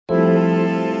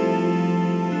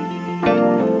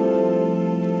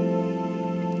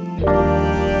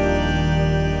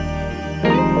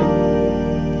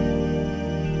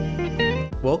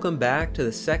Welcome back to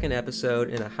the second episode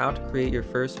in a How to Create Your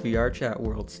First VRChat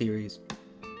World series.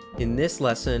 In this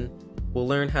lesson, we'll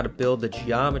learn how to build the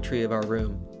geometry of our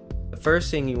room. The first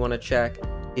thing you want to check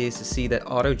is to see that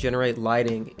auto-generate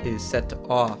lighting is set to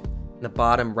off in the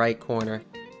bottom right corner.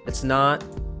 If it's not,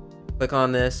 click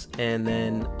on this and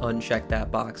then uncheck that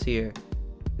box here.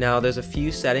 Now there's a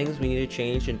few settings we need to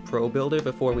change in Probuilder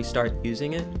before we start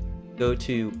using it. Go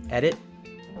to Edit,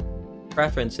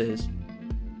 Preferences,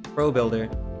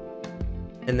 Probuilder,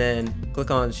 and then click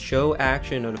on Show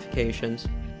Action Notifications,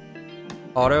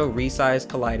 Auto Resize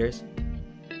Colliders,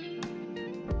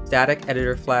 Static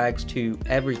Editor Flags to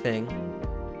Everything,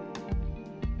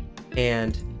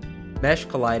 and Mesh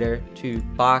Collider to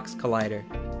Box Collider.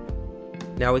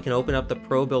 Now we can open up the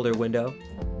Probuilder window,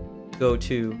 go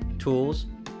to Tools,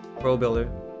 Probuilder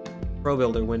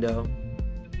window,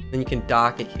 then you can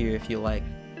dock it here if you like.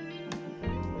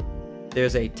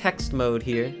 There's a text mode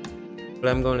here, but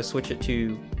I'm going to switch it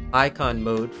to icon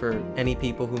mode for any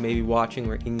people who may be watching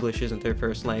where English isn't their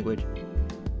first language.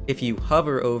 If you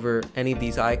hover over any of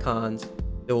these icons,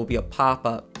 there will be a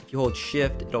pop-up. If you hold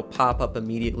shift, it'll pop up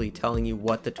immediately telling you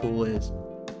what the tool is.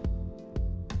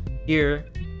 Here,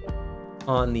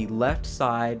 on the left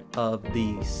side of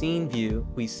the scene view,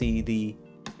 we see the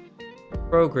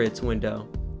Progrids window.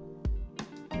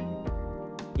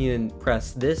 You can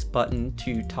press this button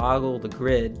to toggle the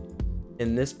grid,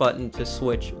 and this button to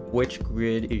switch which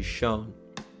grid is shown.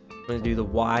 I'm going to do the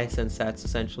Y since that's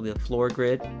essentially the floor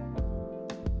grid.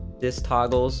 This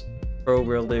toggles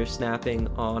Probuilder snapping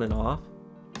on and off.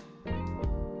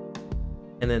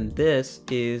 And then this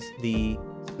is the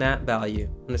snap value.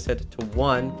 I'm going to set it to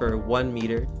 1 for 1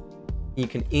 meter. You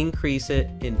can increase it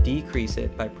and decrease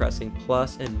it by pressing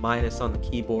plus and minus on the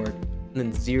keyboard, and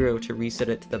then 0 to reset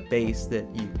it to the base that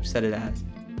you set it as.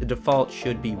 The default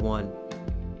should be 1.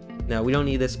 Now we don't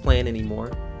need this plan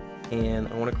anymore, and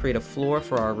I want to create a floor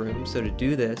for our room. So to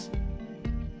do this,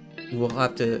 you will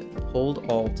have to hold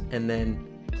Alt and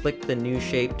then click the new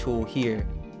shape tool here.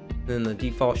 And then the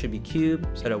default should be cube,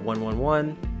 set at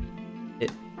 111,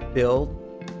 hit build,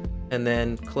 and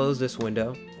then close this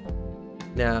window.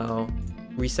 Now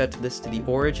reset this to the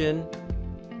origin,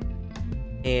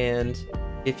 and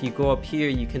if you go up here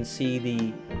you can see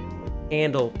the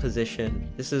handle position.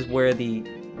 This is where the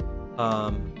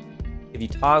if you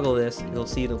toggle this, you'll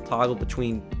see it'll toggle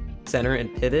between center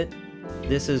and pivot.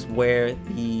 This is where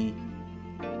the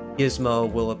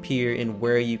gizmo will appear and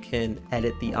where you can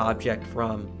edit the object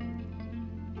from.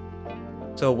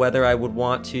 So whether I would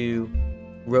want to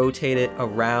rotate it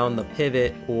around the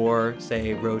pivot or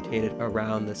say rotate it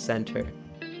around the center.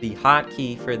 The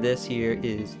hotkey for this here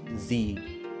is Z.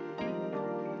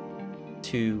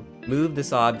 To move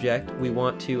this object, we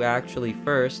want to actually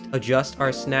first adjust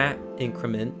our snap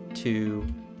increment to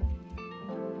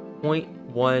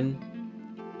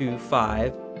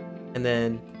 0.125 and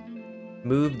then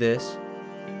move this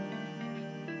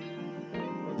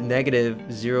negative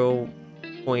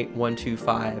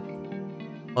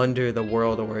 0.125 under the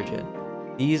world origin.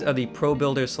 These are the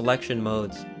Probuilder selection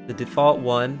modes. The default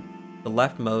one, the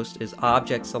leftmost, is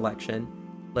object selection.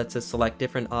 Lets us select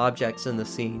different objects in the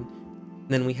scene. And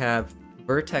then we have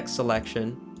vertex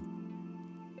selection,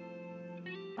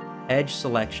 edge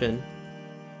selection,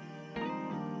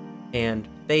 and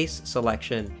face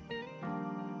selection.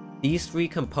 These three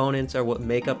components are what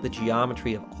make up the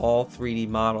geometry of all 3D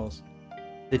models.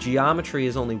 The geometry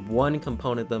is only one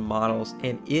component of the models,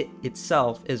 and it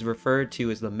itself is referred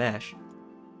to as the mesh.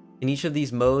 In each of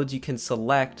these modes, you can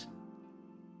select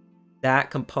that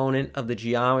component of the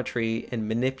geometry and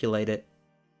manipulate it.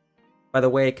 By the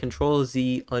way,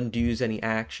 Ctrl-Z undoes any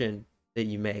action that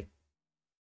you make.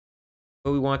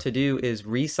 What we want to do is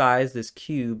resize this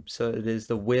cube so it is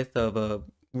the width of a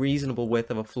reasonable width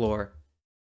of a floor.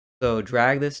 So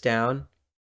drag this down.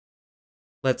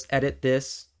 Let's edit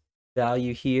this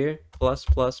value here, plus,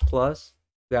 plus, plus.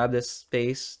 Grab this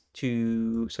space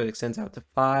so it extends out to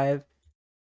 5.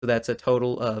 So that's a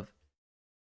total of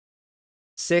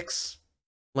 6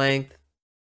 length,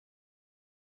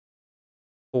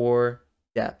 4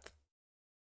 depth.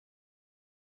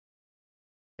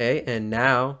 Okay, and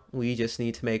now we just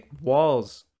need to make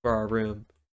walls for our room.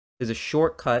 There's a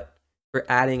shortcut for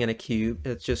adding in a cube.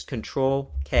 It's just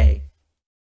Control-K.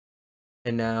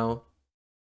 And now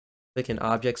click in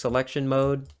object selection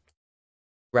mode,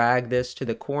 drag this to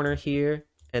the corner here,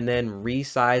 and then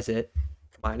resize it,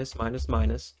 minus, minus,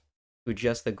 minus, to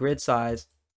adjust the grid size,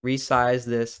 resize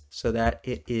this so that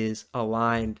it is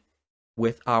aligned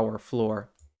with our floor.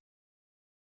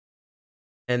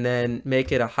 And then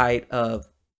make it a height of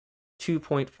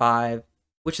 2.5,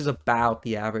 which is about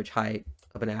the average height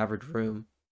of an average room.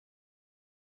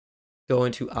 Go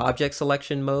into object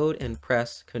selection mode and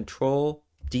press Ctrl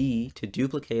D to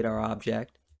duplicate our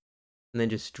object, and then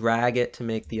just drag it to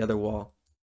make the other wall.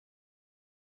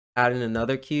 Add in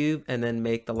another cube and then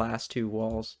make the last two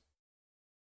walls.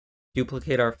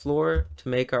 Duplicate our floor to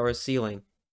make our ceiling.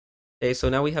 Okay, so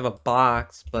now we have a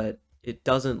box, but it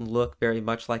doesn't look very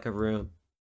much like a room.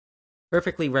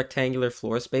 Perfectly rectangular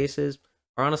floor spaces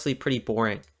are honestly pretty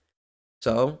boring.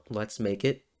 So let's make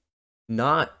it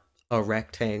not a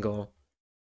rectangle.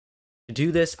 To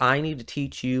do this, I need to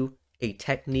teach you a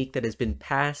technique that has been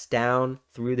passed down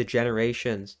through the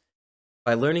generations.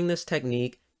 By learning this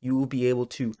technique, you will be able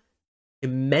to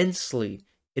immensely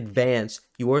advance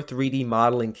your 3D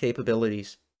modeling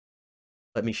capabilities.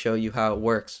 Let me show you how it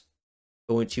works.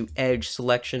 Go into edge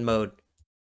selection mode.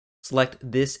 Select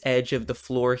this edge of the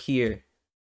floor here.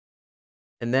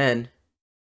 And then, in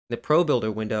the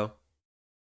Probuilder window,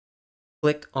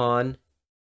 click on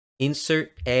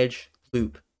Insert Edge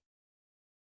Loop.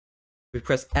 We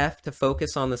press F to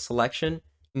focus on the selection.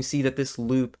 You see that this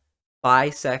loop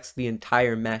bisects the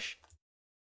entire mesh.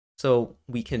 So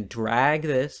we can drag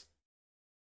this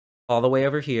all the way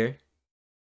over here.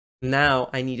 Now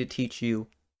I need to teach you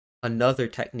another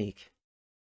technique.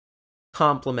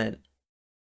 Complement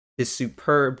this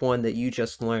superb one that you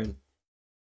just learned.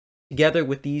 Together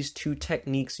with these two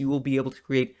techniques, you will be able to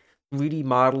create 3D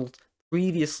models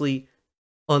previously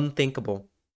unthinkable.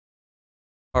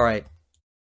 All right,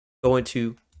 go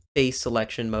into face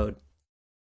selection mode.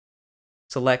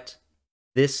 Select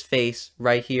this face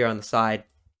right here on the side.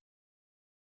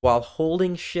 While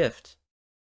holding Shift,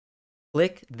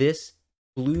 click this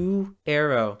blue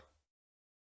arrow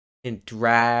and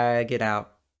drag it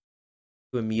out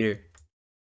to a meter.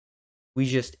 We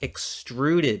just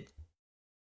extruded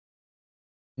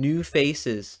new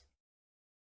faces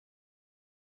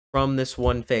from this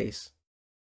one face.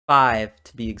 5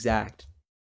 to be exact.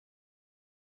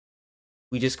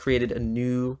 We just created a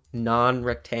new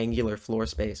non-rectangular floor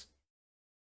space.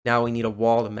 Now we need a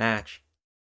wall to match.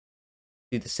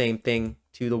 Do the same thing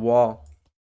to the wall.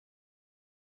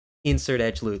 Insert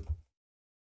edge loop.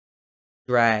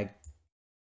 Drag.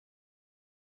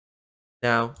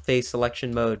 Now face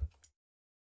selection mode.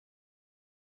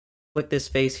 Click this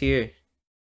face here.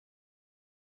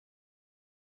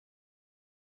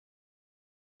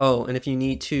 Oh, and if you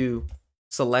need to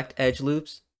select edge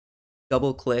loops,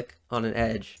 double click on an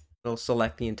edge. It'll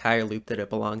select the entire loop that it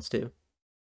belongs to.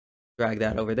 Drag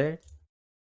that over there.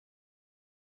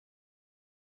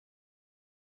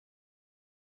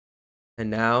 And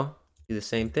now do the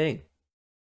same thing.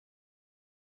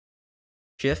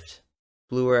 Shift,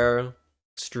 blue arrow,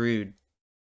 extrude.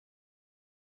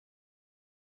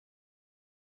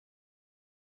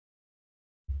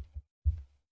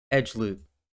 Edge loop.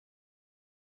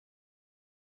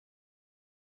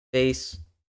 Face,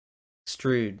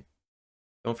 extrude.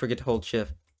 Don't forget to hold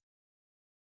Shift.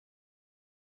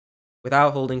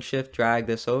 Without holding Shift, drag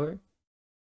this over.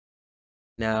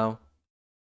 Now,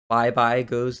 bye-bye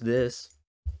goes this.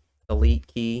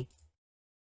 Delete key.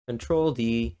 Control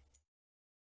D.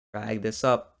 Drag this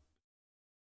up.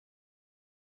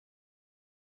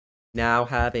 Now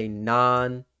have a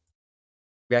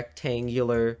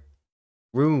non-rectangular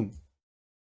room.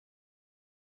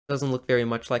 Doesn't look very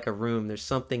much like a room. There's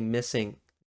something missing.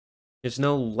 There's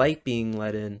no light being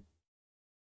let in.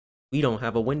 We don't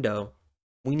have a window.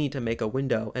 We need to make a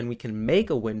window, and we can make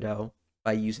a window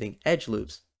by using edge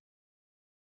loops.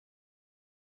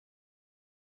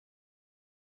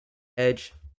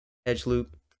 Edge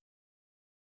loop.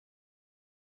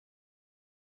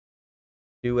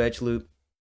 New edge loop.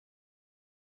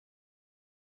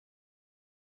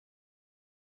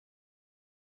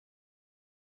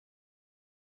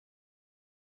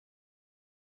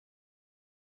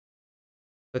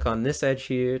 Click on this edge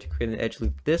here to create an edge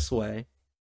loop this way.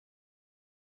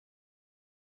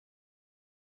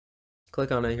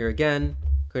 Click on it here again,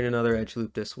 create another edge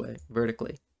loop this way,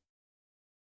 vertically.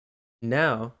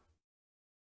 Now,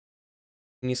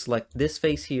 when you select this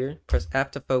face here, press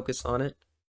F to focus on it,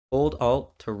 hold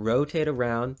Alt to rotate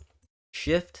around,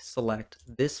 Shift select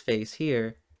this face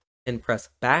here, and press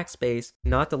Backspace,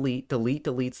 not delete. Delete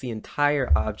deletes the entire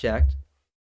object.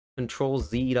 Control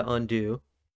Z to undo.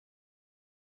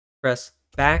 Press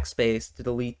Backspace to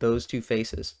delete those two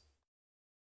faces.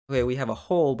 Okay, we have a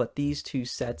hole, but these two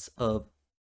sets of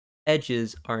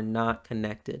edges are not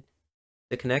connected.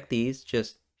 To connect these,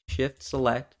 just Shift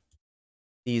select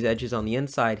these edges on the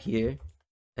inside here,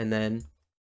 and then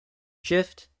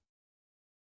Shift,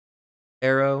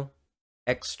 arrow,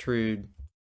 extrude.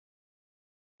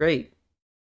 Great.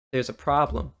 There's a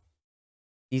problem.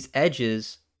 These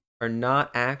edges are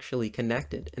not actually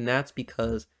connected, and that's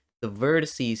because the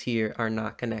vertices here are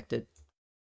not connected.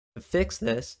 To fix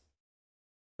this,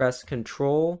 press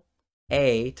Ctrl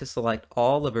A to select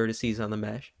all the vertices on the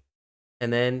mesh,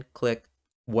 and then click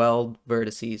Weld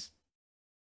Vertices.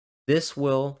 This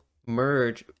will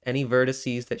merge any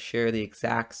vertices that share the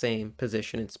exact same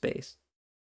position in space.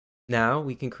 Now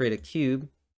we can create a cube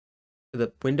for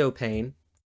the window pane,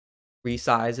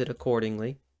 resize it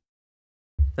accordingly,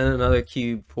 and another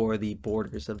cube for the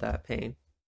borders of that pane.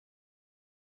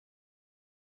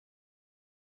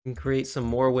 You can create some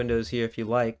more windows here if you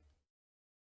like.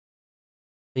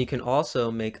 And you can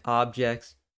also make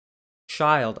objects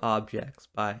child objects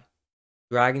by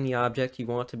dragging the object you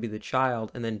want to be the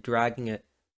child and then dragging it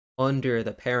under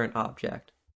the parent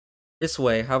object. This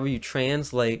way, however you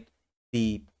translate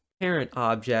the parent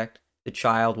object, the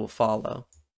child will follow.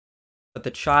 But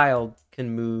the child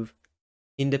can move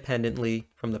independently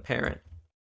from the parent.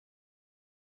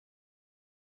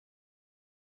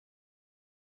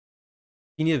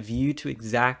 If you need a view to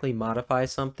exactly modify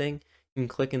something, you can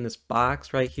click in this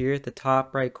box right here at the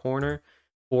top right corner,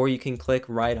 or you can click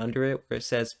right under it where it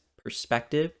says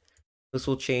perspective. This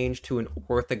will change to an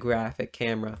orthographic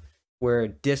camera where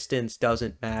distance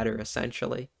doesn't matter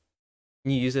essentially.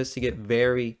 You use this to get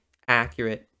very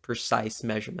accurate, precise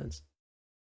measurements.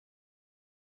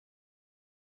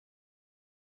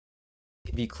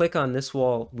 If you click on this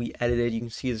wall we edited, you can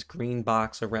see this green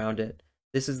box around it.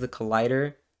 This is the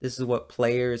collider. This is what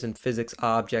players and physics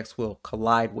objects will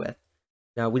collide with.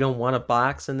 Now we don't want a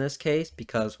box in this case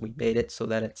because we made it so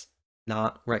that it's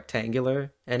not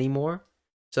rectangular anymore.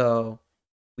 So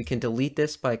we can delete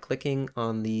this by clicking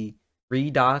on the three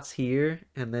dots here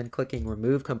and then clicking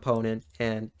remove component,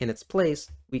 and in its place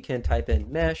we can type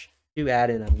in mesh to add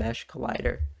in a mesh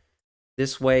collider.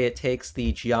 This way it takes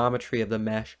the geometry of the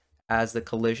mesh as the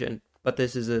collision, but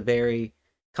this is a very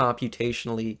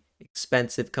computationally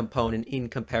expensive component in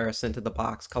comparison to the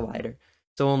box collider,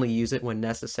 so only use it when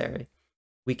necessary.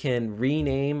 We can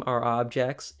rename our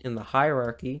objects in the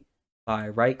hierarchy by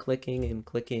right-clicking and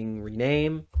clicking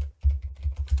rename,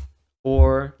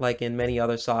 or like in many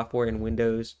other software in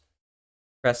Windows,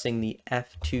 pressing the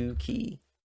F2 key.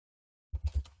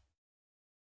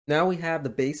 Now we have the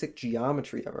basic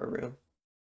geometry of our room.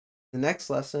 The next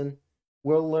lesson,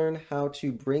 we'll learn how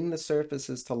to bring the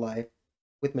surfaces to life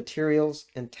with materials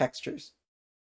and textures.